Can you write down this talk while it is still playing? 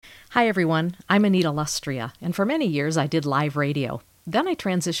Hi, everyone. I'm Anita Lustria, and for many years I did live radio. Then I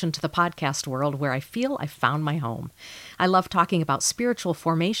transitioned to the podcast world where I feel I found my home. I love talking about spiritual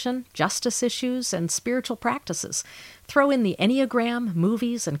formation, justice issues, and spiritual practices. Throw in the Enneagram,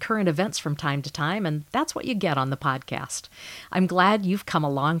 movies, and current events from time to time, and that's what you get on the podcast. I'm glad you've come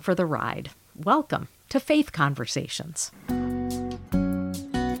along for the ride. Welcome to Faith Conversations.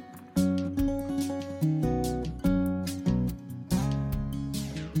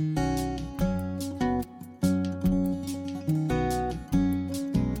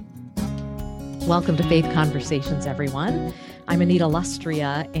 Welcome to Faith Conversations, everyone. I'm Anita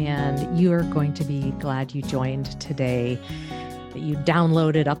Lustria, and you're going to be glad you joined today, that you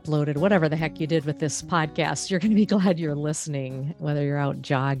downloaded, uploaded, whatever the heck you did with this podcast. You're going to be glad you're listening, whether you're out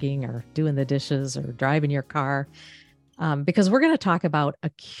jogging or doing the dishes or driving your car, because we're going to talk about a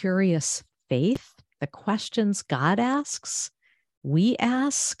curious faith, the questions God asks, we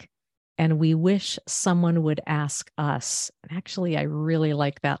ask, and we wish someone would ask us. And actually, I really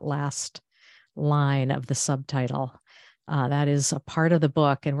like that last line of the subtitle. That is a part of the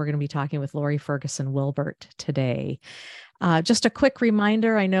book, and we're going to be talking with Ferguson Wilbert today. Just a quick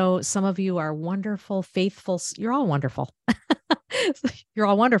reminder, I know some of you are wonderful, faithful. You're all wonderful. You're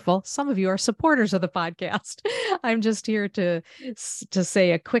all wonderful. Some of you are supporters of the podcast. I'm just here to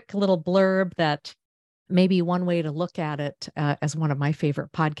say a quick little blurb that maybe one way to look at it, as one of my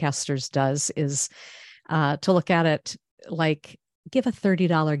favorite podcasters does, is to look at it like give a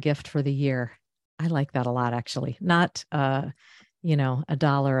 $30 gift for the year. I like that a lot, actually. Not, $1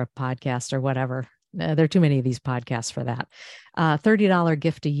 a podcast or whatever. There are too many of these podcasts for that. $30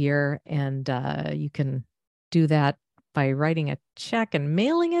 gift a year. And you can do that by writing a check and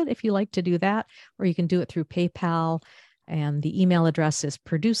mailing it if you like to do that, or you can do it through PayPal. And the email address is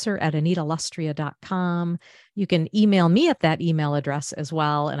producer@AnitaLustria.com. You can email me at that email address as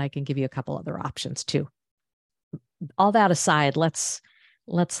well, and I can give you a couple other options too. All that aside, let's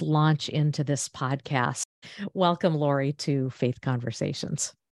launch into this podcast. Welcome, Lori, to Faith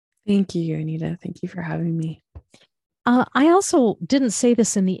Conversations. Thank you, Anita. Thank you for having me. I also didn't say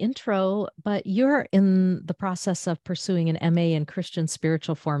this in the intro, but you're in the process of pursuing an MA in Christian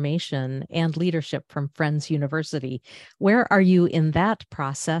spiritual formation and leadership from Friends University. Where are you in that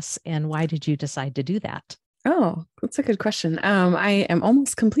process, and why did you decide to do that? Oh, that's a good question. I am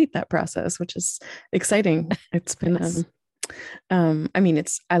almost complete that process, which is exciting. It's been, I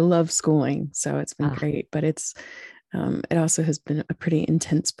love schooling, so it's been great, but it also has been a pretty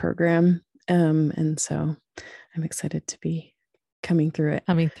intense program. And so I'm excited to be coming through it.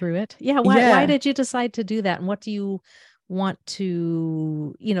 Yeah. Why did you decide to do that? And what do you want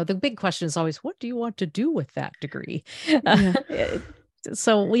to, the big question is always, what do you want to do with that degree? Yeah.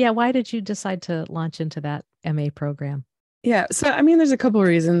 Why did you decide to launch into that MA program? Yeah. So, there's a couple of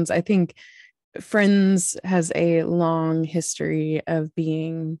reasons. I think Friends has a long history of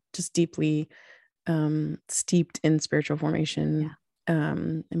being just deeply steeped in spiritual formation. Yeah.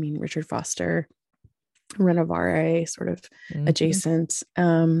 Richard Foster, Renovare, sort of adjacent.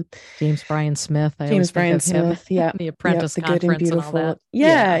 James Bryan Smith. Yeah. The Apprentice the Conference, good and beautiful. And all that.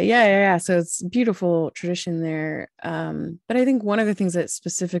 Yeah. So it's beautiful tradition there. But I think one of the things that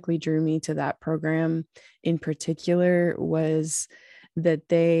specifically drew me to that program in particular was that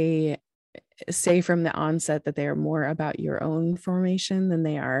they say from the onset that they are more about your own formation than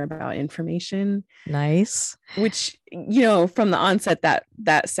they are about information. Nice. Which, from the onset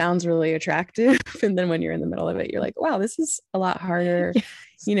that sounds really attractive. And then when you're in the middle of it, you're like, wow, this is a lot harder. Yes.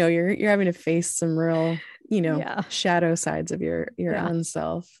 You're having to face some real, shadow sides of your own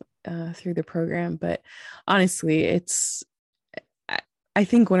self through the program. But honestly, I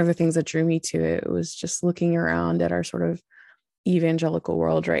think one of the things that drew me to it was just looking around at our sort of evangelical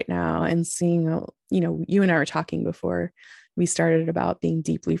world right now and seeing, you and I were talking before we started about being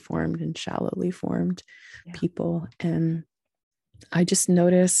deeply formed and shallowly formed people. And I just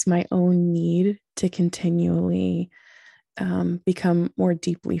noticed my own need to continually become more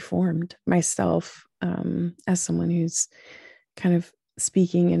deeply formed myself, as someone who's kind of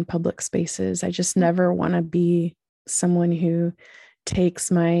speaking in public spaces. I just never want to be someone who takes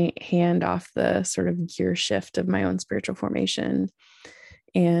my hand off the sort of gear shift of my own spiritual formation.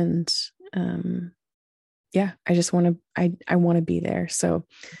 And I just want to, I want to be there. So,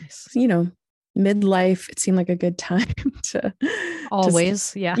 midlife, it seemed like a good time to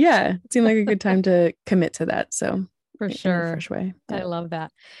always. It seemed like a good time to commit to that. So for sure. In a fresh way. I love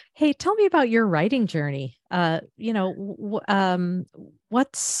that. Hey, tell me about your writing journey. Did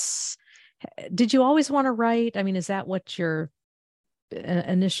you always want to write? Is that what your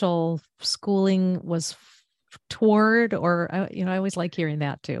initial schooling was toward, or I always like hearing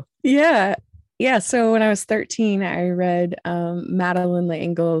that too. Yeah. Yeah. So when I was 13, I read Madeline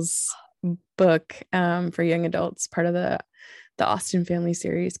L'Engle's book for young adults, part of the Austen family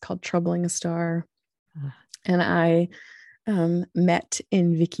series called Troubling a Star. And I met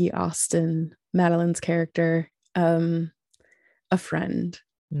in Vicky Austen, Madeline's character, a friend.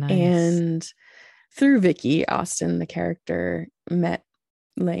 Nice. And through Vicky Austen, the character met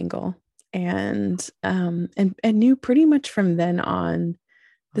L'Engle and knew pretty much from then on,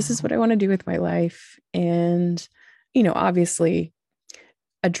 this is what I want to do with my life. And, obviously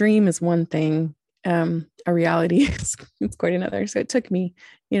a dream is one thing. A reality is it's quite another. So it took me,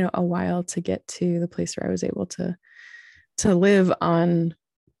 a while to get to the place where I was able to live on,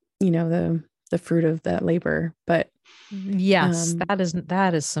 the fruit of that labor. But yes,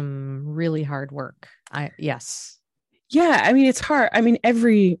 that is some really hard work. Yes. Yeah. I mean, it's hard. I mean,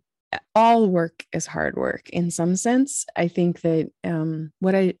 all work is hard work in some sense. I think that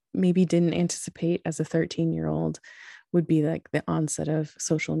what I maybe didn't anticipate as a 13-year-old would be like the onset of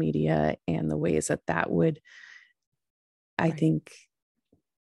social media and the ways that would, I think,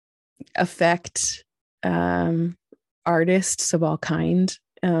 affect artists of all kind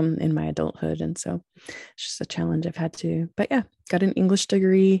in my adulthood. And so it's just a challenge I've had to, but yeah, got an English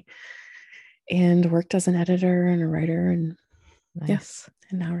degree and worked as an editor and a writer, and nice.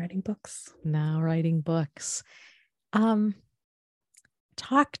 And now writing books.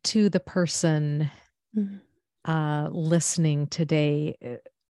 Talk to the person listening today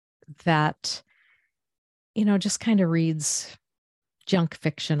that, just kind of reads junk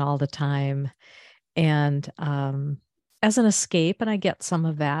fiction all the time. And as an escape, and I get some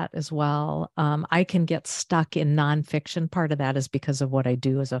of that as well, I can get stuck in nonfiction. Part of that is because of what I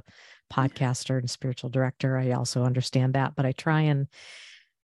do as a podcaster and spiritual director. I also understand that, but I try and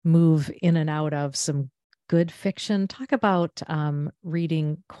move in and out of some good fiction. Talk about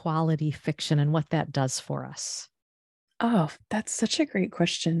reading quality fiction and what that does for us. Oh, that's such a great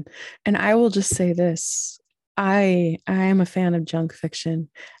question. And I will just say this. I am a fan of junk fiction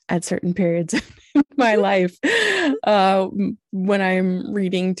at certain periods in my life when I'm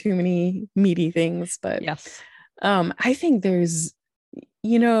reading too many meaty things. But yes, I think there's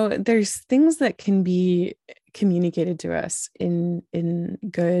things that can be communicated to us in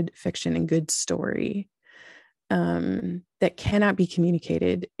good fiction and good story that cannot be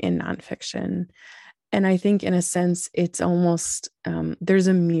communicated in nonfiction. And I think in a sense, it's almost, there's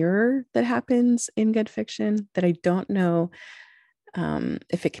a mirror that happens in good fiction that I don't know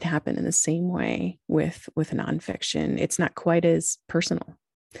if it can happen in the same way with nonfiction. It's not quite as personal.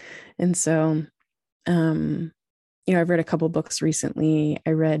 And so, I've read a couple books recently.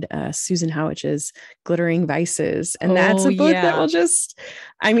 I read Susan Howitch's Glittering Vices, and that's a book that will just,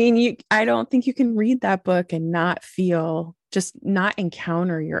 I don't think you can read that book and not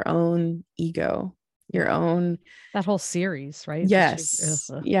encounter your own ego, your own. That whole series, right?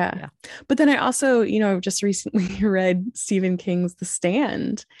 Yes. Yeah. But then I also, just recently read Stephen King's The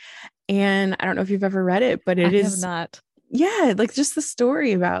Stand, and I don't know if you've ever read it, but I have not. Yeah, like just the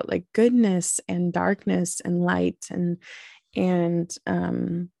story about like goodness and darkness and light and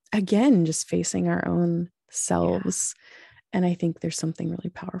again, just facing our own selves. Yeah. And I think there's something really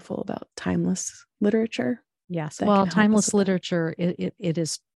powerful about timeless literature. Yes. Well, timeless literature,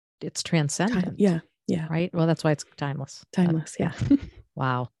 it's transcendent. Yeah. Right. Well, that's why it's timeless. Yeah.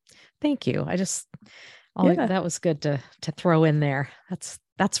 Wow. Thank you. That was good to throw in there.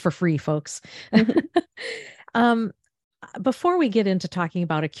 That's for free, folks. Before we get into talking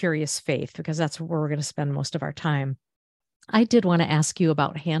about A Curious Faith, because that's where we're going to spend most of our time, I did want to ask you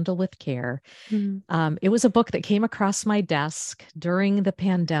about Handle with Care. Mm-hmm. It was a book that came across my desk during the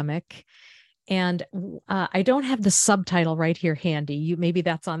pandemic, and I don't have the subtitle right here handy. Maybe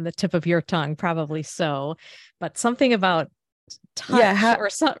that's on the tip of your tongue, probably so, but something about touch or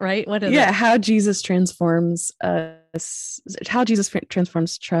something, right? What is it? How Jesus transforms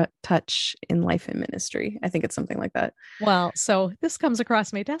touch in life and ministry. I think it's something like that. Well, so this comes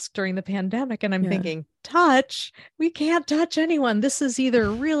across my desk during the pandemic, and I'm thinking, touch? We can't touch anyone. This is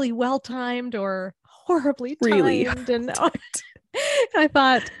either really well-timed or horribly timed. And I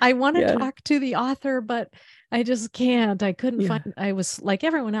thought, I want to talk to the author, but I just can't. I couldn't find, I was like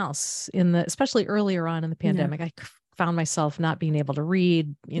everyone else especially earlier on in the pandemic, I found myself not being able to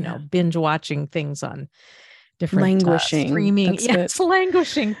read, binge watching things on different streaming. Yes,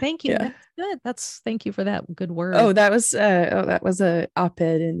 languishing. Thank you. Yeah. That's good. Thank you for that good word. Oh, that was a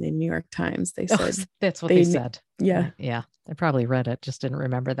op-ed in the New York Times. They said that's what they said. Yeah. Yeah. I probably read it, just didn't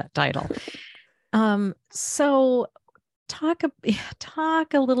remember that title. So talk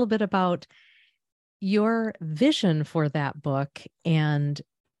a little bit about your vision for that book and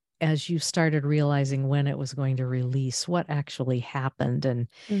as you started realizing when it was going to release, what actually happened, and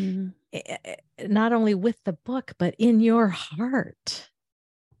not only with the book, but in your heart.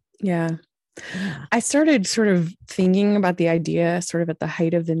 Yeah. I started sort of thinking about the idea sort of at the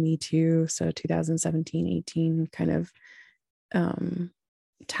height of the Me Too. So 2017, 18 kind of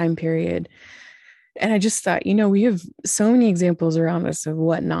time period. And I just thought, we have so many examples around us of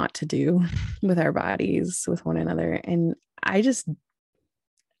what not to do with our bodies, with one another. And I just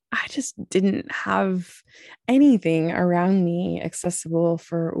didn't have anything around me accessible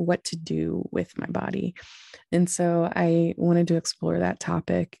for what to do with my body. And so I wanted to explore that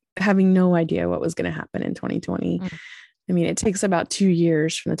topic, having no idea what was going to happen in 2020. I mean, it takes about 2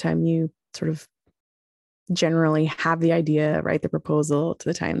 years from the time you sort of generally have the idea, write the proposal, to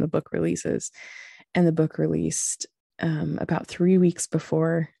the time the book releases. And the book released about 3 weeks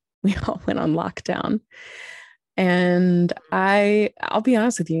before we all went on lockdown. And I'll be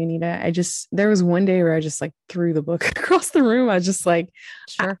honest with you, Anita, there was one day where I just like threw the book across the room. I was just like,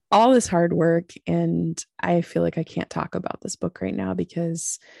 sure, all this hard work. And I feel like I can't talk about this book right now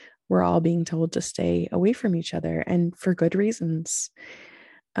because we're all being told to stay away from each other, and for good reasons.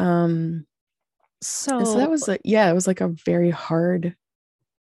 So that was it was like a very hard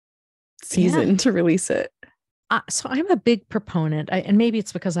season to release it. So I'm a big proponent, and maybe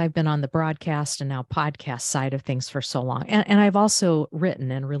it's because I've been on the broadcast and now podcast side of things for so long. And I've also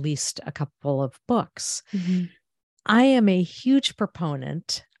written and released a couple of books. Mm-hmm. I am a huge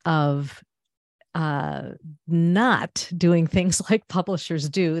proponent of not doing things like publishers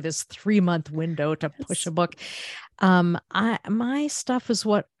do, this 3-month window to push a book. My stuff is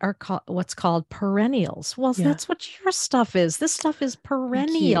what's called perennials. Well, that's what your stuff is. This stuff is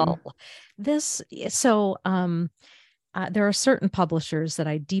perennial. There are certain publishers that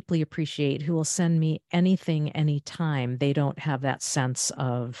I deeply appreciate who will send me anything, anytime. They don't have that sense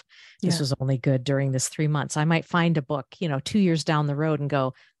of this was only good during this 3 months. I might find a book, 2 years down the road and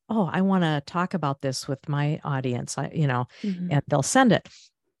go, oh, I want to talk about this with my audience, and they'll send it.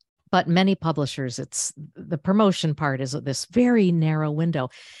 But many publishers, it's the promotion part is this very narrow window.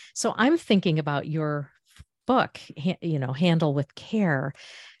 So I'm thinking about your book, Handle with Care.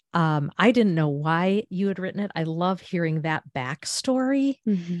 I didn't know why you had written it. I love hearing that backstory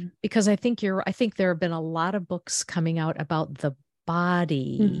because I think there have been a lot of books coming out about the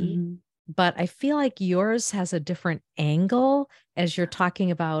body, but I feel like yours has a different angle as you're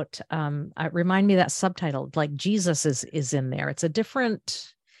talking about. Remind me that subtitle, like Jesus is in there. It's a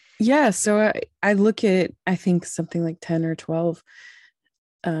different. Yeah. So I look at, I think something like 10 or 12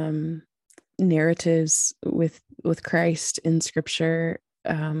 narratives with Christ in scripture,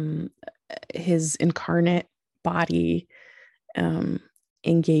 his incarnate body,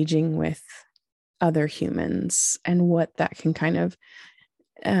 engaging with other humans, and what that can kind of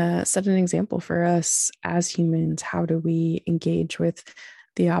set an example for us as humans. How do we engage with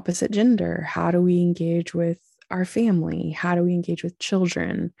the opposite gender? How do we engage with our family? How do we engage with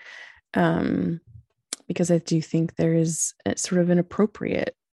children? Because I do think there is sort of an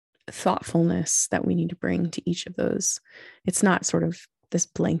appropriate thoughtfulness that we need to bring to each of those. It's not sort of this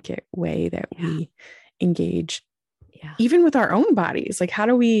blanket way that we engage, even with our own bodies. Like, how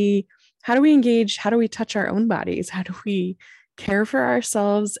do we engage? How do we touch our own bodies? How do we care for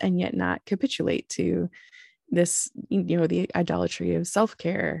ourselves and yet not capitulate to this, the idolatry of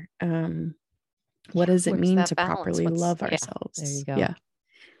self-care? What does it mean to properly love ourselves? There you go. Yeah.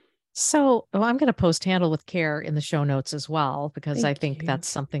 So I'm going to post Handle with Care in the show notes as well, because I think that's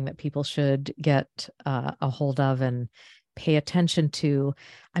something that people should get a hold of and pay attention to.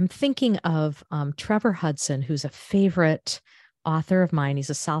 I'm thinking of Trevor Hudson, who's a favorite author of mine. He's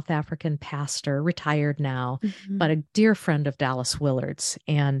a South African pastor, retired now, but a dear friend of Dallas Willard's.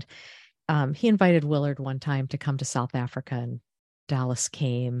 And he invited Willard one time to come to South Africa, and Dallas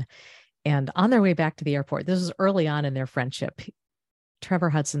came. And on their way back to the airport, this is early on in their friendship, Trevor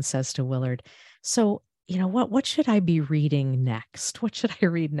Hudson says to Willard, so, what should I be reading next? What should I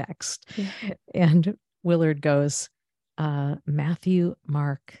read next? Yeah. And Willard goes, Matthew,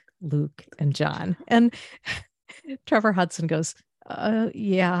 Mark, Luke, and John. And Trevor Hudson goes,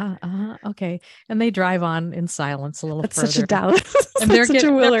 okay. And they drive on in silence a little further. Such a Dallas. And they're such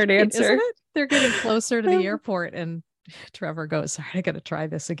a Willard answer. Isn't it? They're getting closer to the airport, and Trevor goes, sorry, I got to try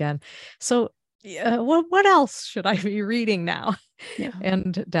this again. So what else should I be reading now? Yeah.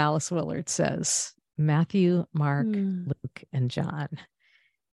 And Dallas Willard says, Matthew, Mark, Luke, and John.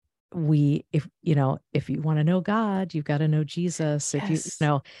 If you want to know God, you've got to know Jesus. If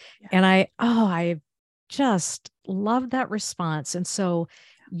and I just love that response. And so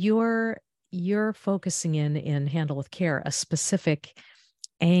you're focusing in Handle with Care, a specific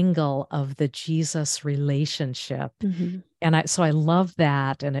angle of the Jesus relationship. Mm-hmm. And so I love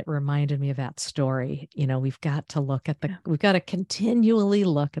that. And it reminded me of that story. We've got to we've got to continually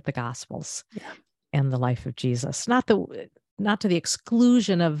look at the Gospels and the life of Jesus, not to the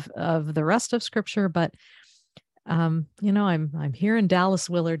exclusion of the rest of Scripture, but I'm hearing Dallas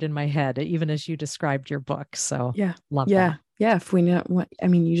Willard in my head, even as you described your book. So love that. Yeah. If we know what, I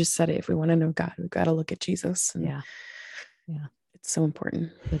mean, you just said it. If we want to know God, we've got to look at Jesus. And yeah. It's so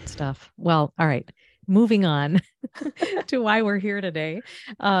important. Good stuff. Well, all right. Moving on to why we're here today.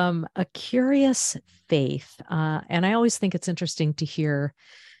 A curious faith. And I always think it's interesting to hear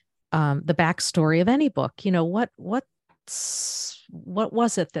the backstory of any book. What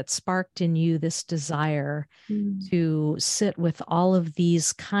was it that sparked in you this desire to sit with all of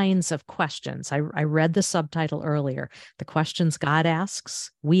these kinds of questions? I read the subtitle earlier, the questions God asks,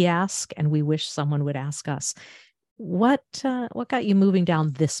 we ask, and we wish someone would ask us. What got you moving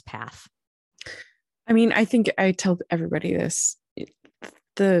down this path? I mean, I think I tell everybody this,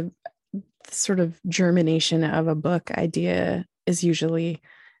 the sort of germination of a book idea is usually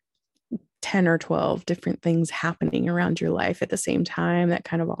 10 or 12 different things happening around your life at the same time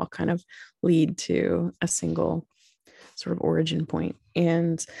that all lead to a single sort of origin point.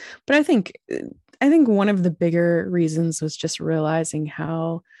 But I think one of the bigger reasons was just realizing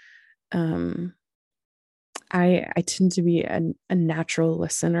how I tend to be a natural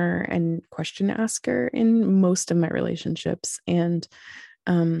listener and question asker in most of my relationships. And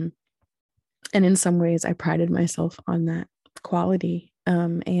in some ways I prided myself on that quality,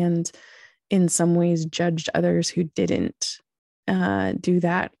 and in some ways judged others who didn't do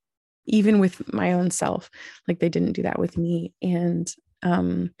that, even with my own self, like they didn't do that with me. And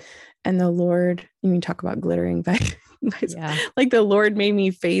the Lord, you talk about glittering, like the Lord made me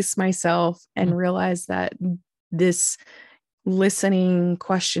face myself and realize that this listening,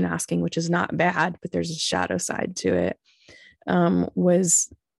 question asking, which is not bad, but there's a shadow side to it,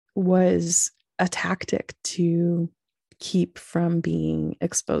 was a tactic to keep from being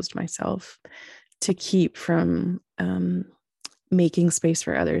exposed myself, to keep from making space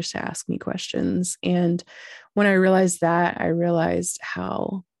for others to ask me questions. And when I realized that, I realized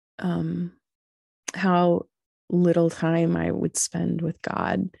how little time I would spend with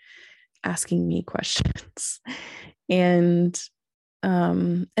God asking me questions. And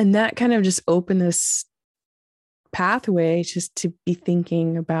that kind of just opened this pathway just to be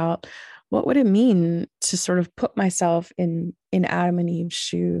thinking about what would it mean to sort of put myself in Adam and Eve's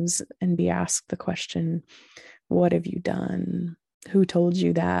shoes and be asked the question, what have you done? Who told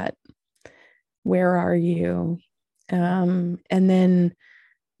you that? Where are you? And then,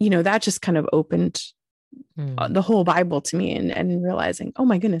 that just kind of opened the whole Bible to me, and realizing, oh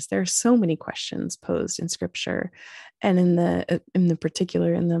my goodness, there are so many questions posed in Scripture, and in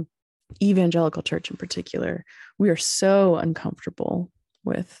the evangelical church in particular, we are so uncomfortable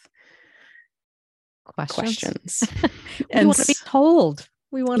with questions. We want to be told.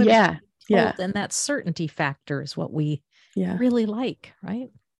 We want to be told, and that certainty factor is what we really like, right?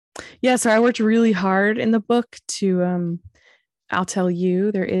 Yeah. So I worked really hard in the book to I'll tell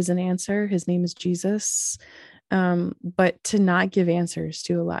you, there is an answer. His name is Jesus. But to not give answers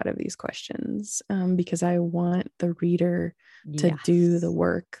to a lot of these questions, because I want the reader to do the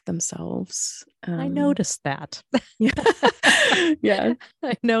work themselves. I noticed that. Yeah.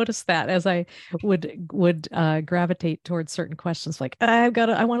 I noticed that as I would gravitate towards certain questions, like I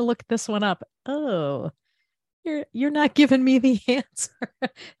want to look this one up. Oh, you're not giving me the answer.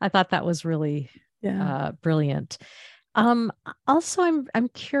 I thought that was really brilliant. Also, I'm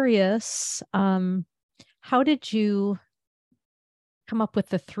curious, how did you come up with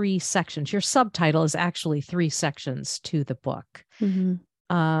the 3 sections? Your subtitle is actually 3 sections to the book. Mm-hmm.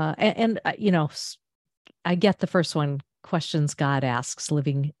 I get the first one, questions God asks,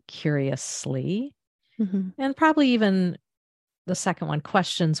 living curiously. Mm-hmm. And probably even the second one,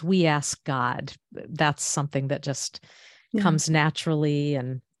 questions we ask God. That's something that just comes naturally.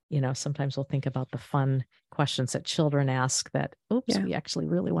 And, sometimes we'll think about the fun questions that children ask that, we actually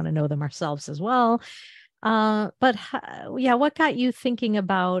really want to know them ourselves as well. But what got you thinking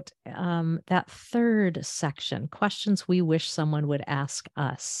about that 3rd section, questions we wish someone would ask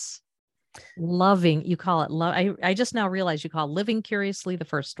us? Loving, you call it love. I just now realized you call living curiously the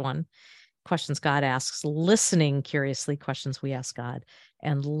first one, questions God asks, listening curiously, questions we ask God,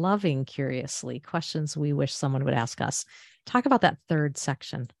 and loving curiously, questions we wish someone would ask us. Talk about that 3rd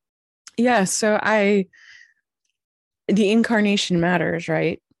section. Yeah. So the incarnation matters,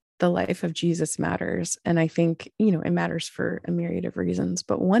 right? The life of Jesus matters. And I think, it matters for a myriad of reasons.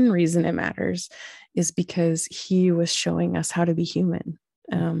 But one reason it matters is because he was showing us how to be human.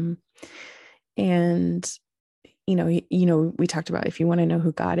 And we talked about, if you want to know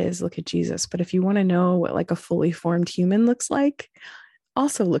who God is, look at Jesus. But if you want to know what like a fully formed human looks like,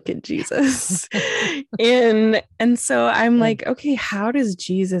 also look at Jesus. and so I'm like, okay, how does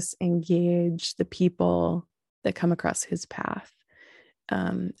Jesus engage the people that come across his path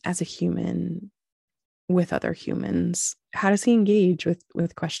as a human with other humans? How does he engage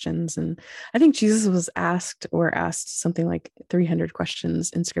with questions? And I think Jesus was asked something like 300 questions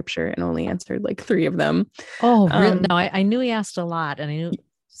in scripture and only answered like 3 of them. Oh, really? No, I knew he asked a lot, and I knew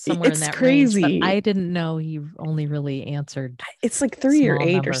somewhere in that crazy range, but I didn't know he only really answered. It's like 3 or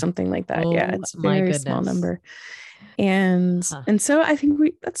 8 number. or something like that. Oh, yeah, it's a very small number. And so I think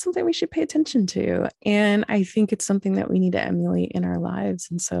that's something we should pay attention to. And I think it's something that we need to emulate in our lives.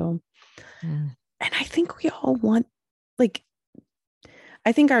 And so, and I think we all want, like,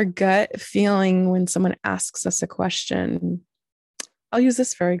 I think our gut feeling when someone asks us a question, I'll use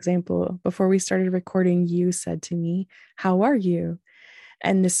this for example. Before we started recording, you said to me, "How are you?"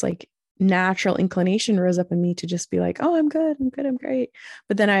 And this like natural inclination rose up in me to just be like, "Oh, I'm good. I'm great."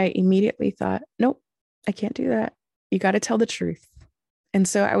 But then I immediately thought, nope, I can't do that. You got to tell the truth. And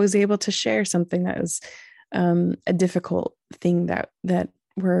so I was able to share something that was a difficult thing that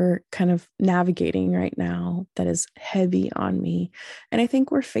we're kind of navigating right now, that is heavy on me. And I think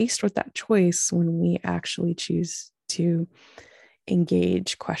we're faced with that choice when we actually choose to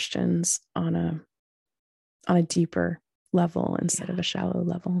engage questions on a deeper level instead of a shallow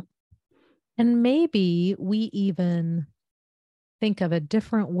level. And maybe we even think of a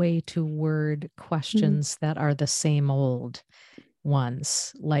different way to word questions that are the same old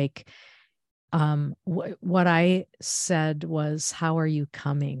ones. Like what I said was, "How are you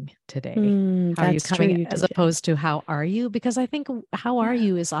coming today? How are you coming?" As opposed to "How are you?" Because I think "How are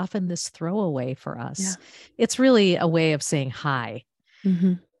you?" is often this throwaway for us. Yeah. It's really a way of saying hi.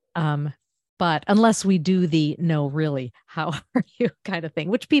 But unless we do the "no, really, how are you?" kind of thing,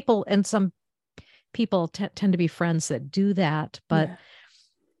 which people, and some people tend to be friends that do that. But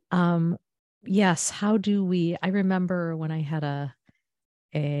yes, how do we? I remember when I had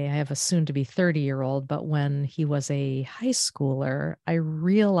I have a soon to be 30-year-old, but when he was a high schooler,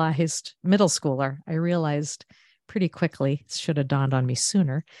 middle schooler, I realized pretty quickly, should have dawned on me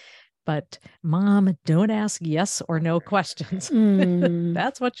sooner, but Mom, don't ask yes or no questions.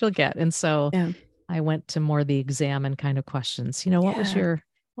 That's what you'll get. And so I went to more the examine kind of questions.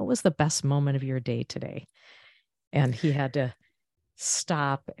 What was the best moment of your day today? And he had to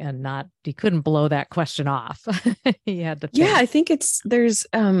stop and he couldn't blow that question off. He had to think. I think there's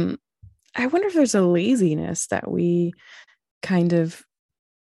I wonder if there's a laziness that we kind of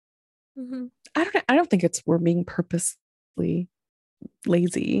I don't think we're being purposely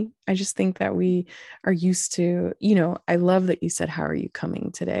lazy. I just think that we are used to, I love that you said, "How are you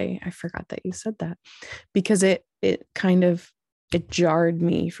coming today?" I forgot that you said that, because it kind of, it jarred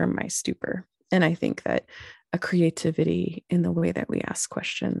me from my stupor. And I think that a creativity in the way that we ask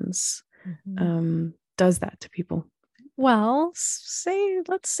questions does that to people. Well,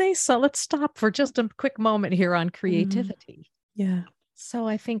 let's stop for just a quick moment here on creativity. Yeah. So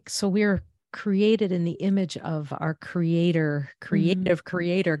I think, we're created in the image of our creator,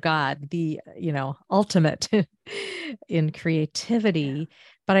 creator God, the, ultimate in creativity.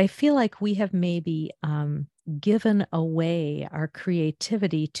 But I feel like we have maybe given away our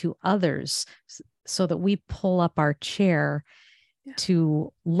creativity to others so that we pull up our chair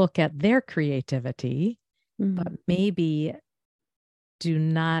to look at their creativity, but maybe do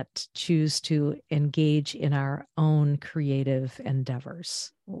not choose to engage in our own creative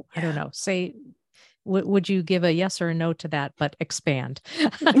endeavors. I don't know. Would you give a yes or a no to that, but expand?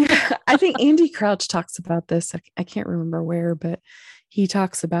 I think Andy Crouch talks about this. I can't remember where, but he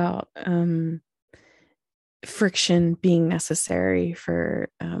talks about friction being necessary for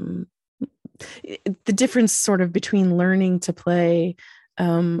the difference sort of between learning to play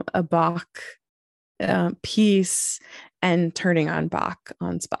a Bach piece and turning on Bach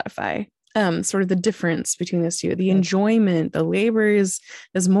on Spotify. Sort of the difference between those two. The enjoyment, the labor is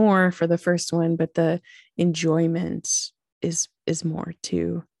more for the first one, but the enjoyment is more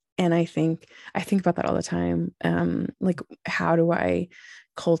too. And I think about that all the time. Like, how do I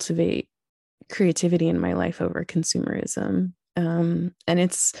cultivate creativity in my life over consumerism? And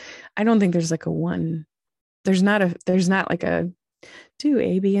I don't think there's like there's not like a do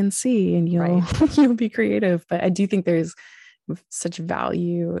A, B, and C and you'll be creative. But I do think there's such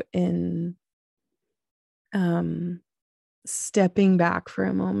value in stepping back for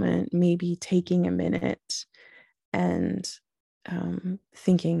a moment, maybe taking a minute and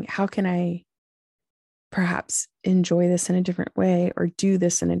thinking, how can I perhaps enjoy this in a different way or do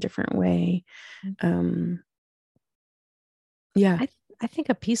this in a different way. Yeah. I think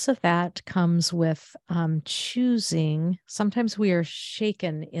a piece of that comes with choosing. Sometimes we are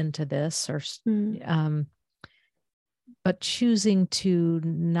shaken into this, but choosing to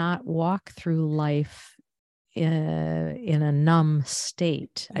not walk through life in a numb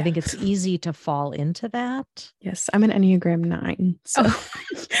state. Yeah. I think it's easy to fall into that. Yes, I'm an Enneagram 9. So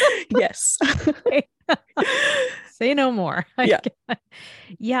yes. Say no more. Yeah.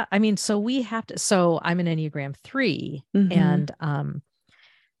 Yeah. I mean, so we have to, so I'm an Enneagram 3 and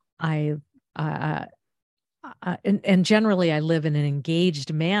and generally I live in an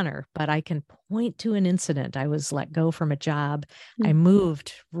engaged manner, but I can point to an incident. I was let go from a job. I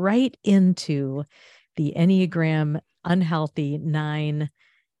moved right into the Enneagram unhealthy 9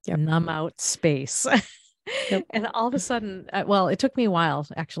 numb out space. And all of a sudden, well, it took me a while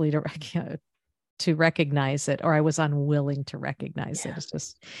actually to recognize it, or I was unwilling to recognize it. It's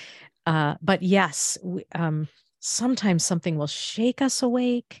just, but yes, sometimes something will shake us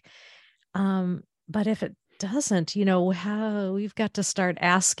awake. But if it doesn't, how we've got to start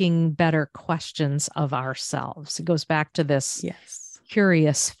asking better questions of ourselves. It goes back to this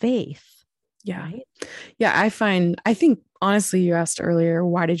curious faith. Yeah. Right? Yeah. I think honestly, you asked earlier,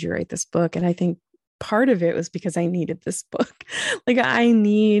 why did you write this book? And I think part of it was because I needed this book. Like, I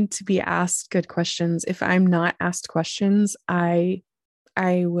need to be asked good questions. If I'm not asked questions, I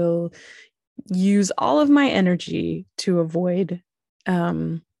will use all of my energy to avoid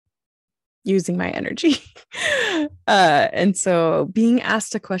using my energy. And so being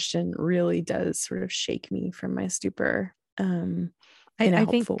asked a question really does sort of shake me from my stupor in a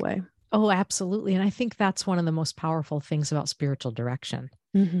helpful way. Oh, absolutely. And I think that's one of the most powerful things about spiritual direction.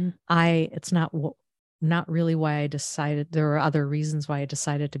 It's not really why I decided. There were other reasons why I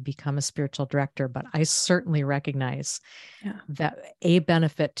decided to become a spiritual director, but I certainly recognize that a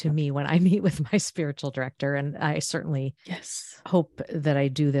benefit to me when I meet with my spiritual director, and I certainly hope that I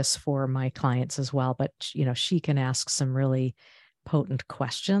do this for my clients as well. But, she can ask some really potent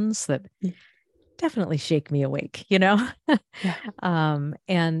questions that definitely shake me awake, and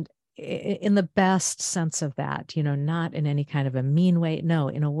in the best sense of that, not in any kind of a mean way. No,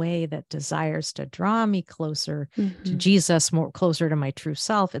 in a way that desires to draw me closer to Jesus, more closer to my true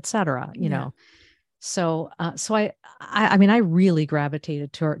self, etc. So I mean, I really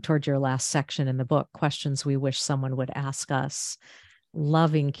gravitated toward your last section in the book, questions we wish someone would ask us,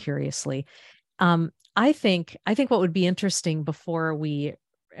 loving curiously. I think what would be interesting before we,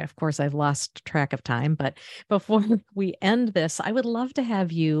 of course, I've lost track of time, but before we end this, I would love to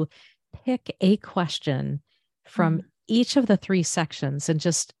have you pick a question from each of the 3 sections and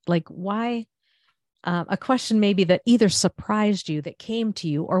just like why, a question maybe that either surprised you, that came to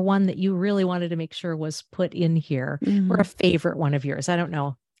you, or one that you really wanted to make sure was put in here, or a favorite one of yours. I don't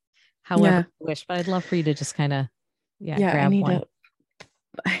know, however you wish, but I'd love for you to just kind of, grab one.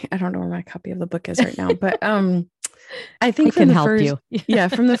 I don't know where my copy of the book is right now, but I think I can help you.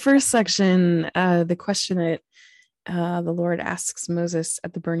 From the first section, the question that the Lord asks Moses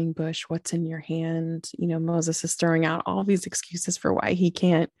at the burning bush, what's in your hand? Moses is throwing out all these excuses for why he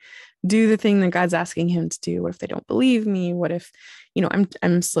can't do the thing that God's asking him to do. What if they don't believe me? What if,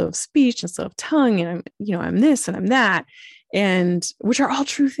 I'm slow of speech and slow of tongue, and I'm this and I'm that, and which are all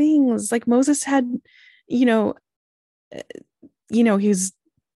true things. Like Moses had, he was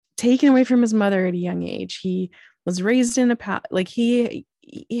taken away from his mother at a young age. He was raised in a palace. Like he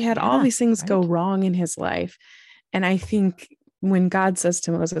had all these things go wrong in his life. And I think when God says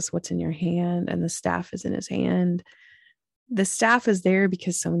to Moses, what's in your hand? And the staff is in his hand, the staff is there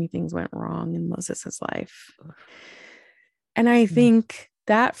because so many things went wrong in Moses's life. And I think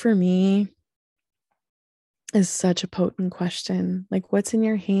that for me is such a potent question. Like, what's in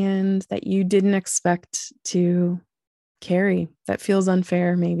your hand that you didn't expect to carry, that feels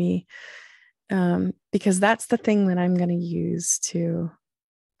unfair maybe? Because that's the thing that I'm going to use to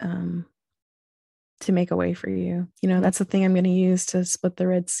make a way for you. That's the thing I'm going to use to split the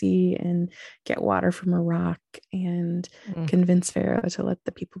Red Sea and get water from a rock and convince Pharaoh to let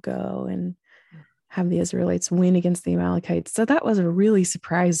the people go and have the Israelites win against the Amalekites. So that was a really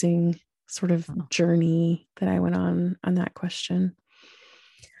surprising sort of journey that I went on that question.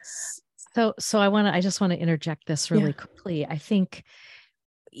 So I just want to interject this really quickly. I think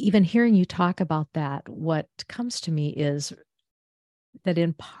even hearing you talk about that, what comes to me is that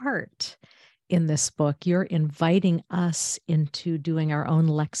in part in this book, you're inviting us into doing our own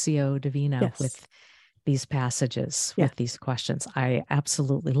Lectio Divina with these passages, with these questions. I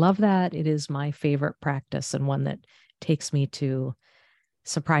absolutely love that. It is my favorite practice and one that takes me to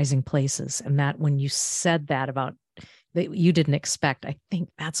surprising places. And that when you said that about that you didn't expect, I think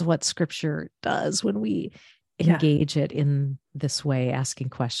that's what scripture does when we engage it in this way, asking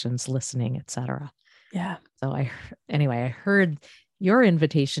questions, listening, etc. Yeah. So I heard your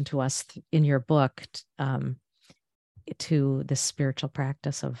invitation to us in your book to the spiritual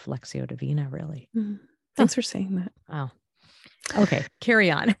practice of Lectio Divina, really. Thanks for saying that. Wow. Okay,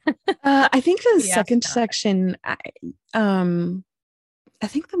 carry on. I think the second section, I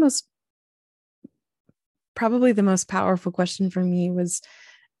think probably the most powerful question for me was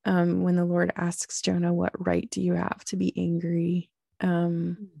when the Lord asks Jonah, what right do you have to be angry?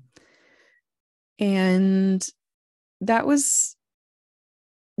 And that was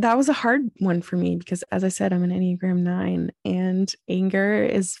a hard one for me because, as I said, I'm an Enneagram 9, and anger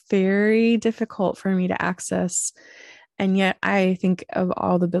is very difficult for me to access. And yet I think of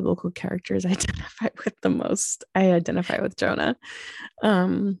all the biblical characters I identify with the most, I identify with Jonah.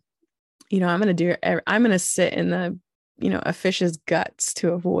 I'm going to sit in a fish's guts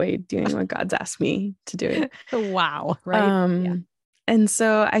to avoid doing what God's asked me to do. Wow. Right. And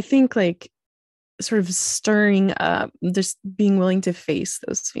so I think like sort of stirring up, just being willing to face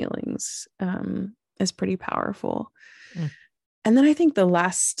those feelings is pretty powerful. And then I think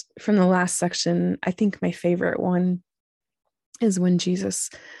from the last section, I think my favorite one is when Jesus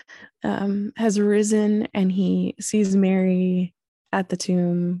has risen and he sees Mary at the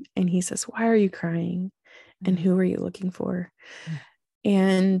tomb and he says, "Why are you crying? And who are you looking for?"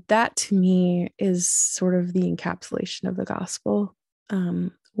 And that to me is sort of the encapsulation of the gospel.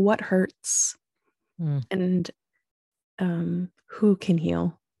 What hurts and who can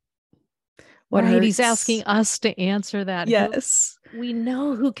heal? What hurts? He's asking us to answer that. Yes. We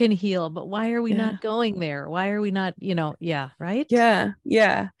know who can heal, but why are we not going there? Why are we not, right? Yeah.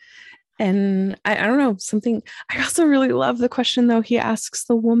 Yeah. And I don't know, I also really love the question, though. He asks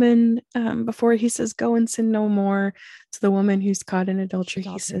the woman before he says, "Go and sin no more," to the woman who's caught in adultery.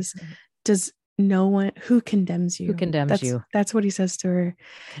 He says, "Does no one, who condemns you?" Who condemns you? That's what he says to her.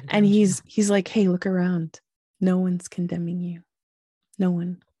 And he's like, "Hey, look around. No one's condemning you. No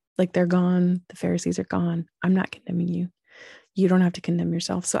one. Like, they're gone. The Pharisees are gone. I'm not condemning you. You don't have to condemn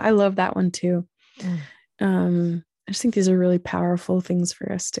yourself." So I love that one too. I just think these are really powerful things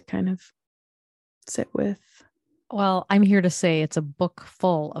for us to kind of sit with. Well, I'm here to say it's a book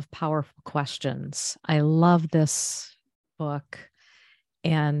full of powerful questions. I love this book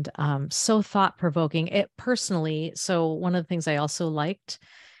and so thought-provoking. It personally, so one of the things I also liked,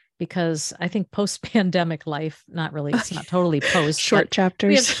 because I think post-pandemic life, not really, it's not totally post. Short chapters.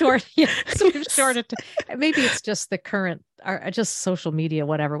 We have short. Maybe it's just the current, just social media,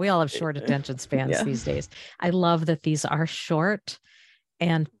 whatever. We all have short attention spans these days. I love that these are short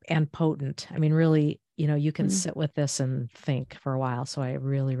and potent. I mean, really, you can sit with this and think for a while. So I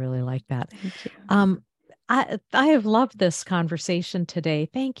really, really like that. Thank you. I have loved this conversation today.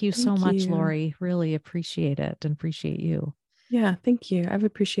 Thank you so much, Lori. Really appreciate it and appreciate you. Yeah, thank you. I've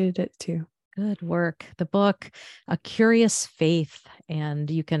appreciated it too. Good work. The book, A Curious Faith,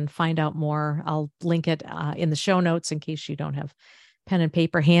 and you can find out more. I'll link it in the show notes in case you don't have pen and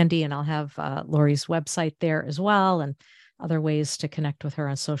paper handy, and I'll have Lori's website there as well, and other ways to connect with her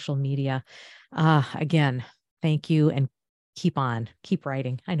on social media. Again, thank you, and keep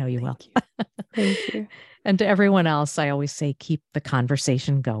writing. I know you will. Thank you. And to everyone else, I always say, keep the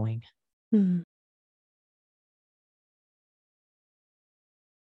conversation going.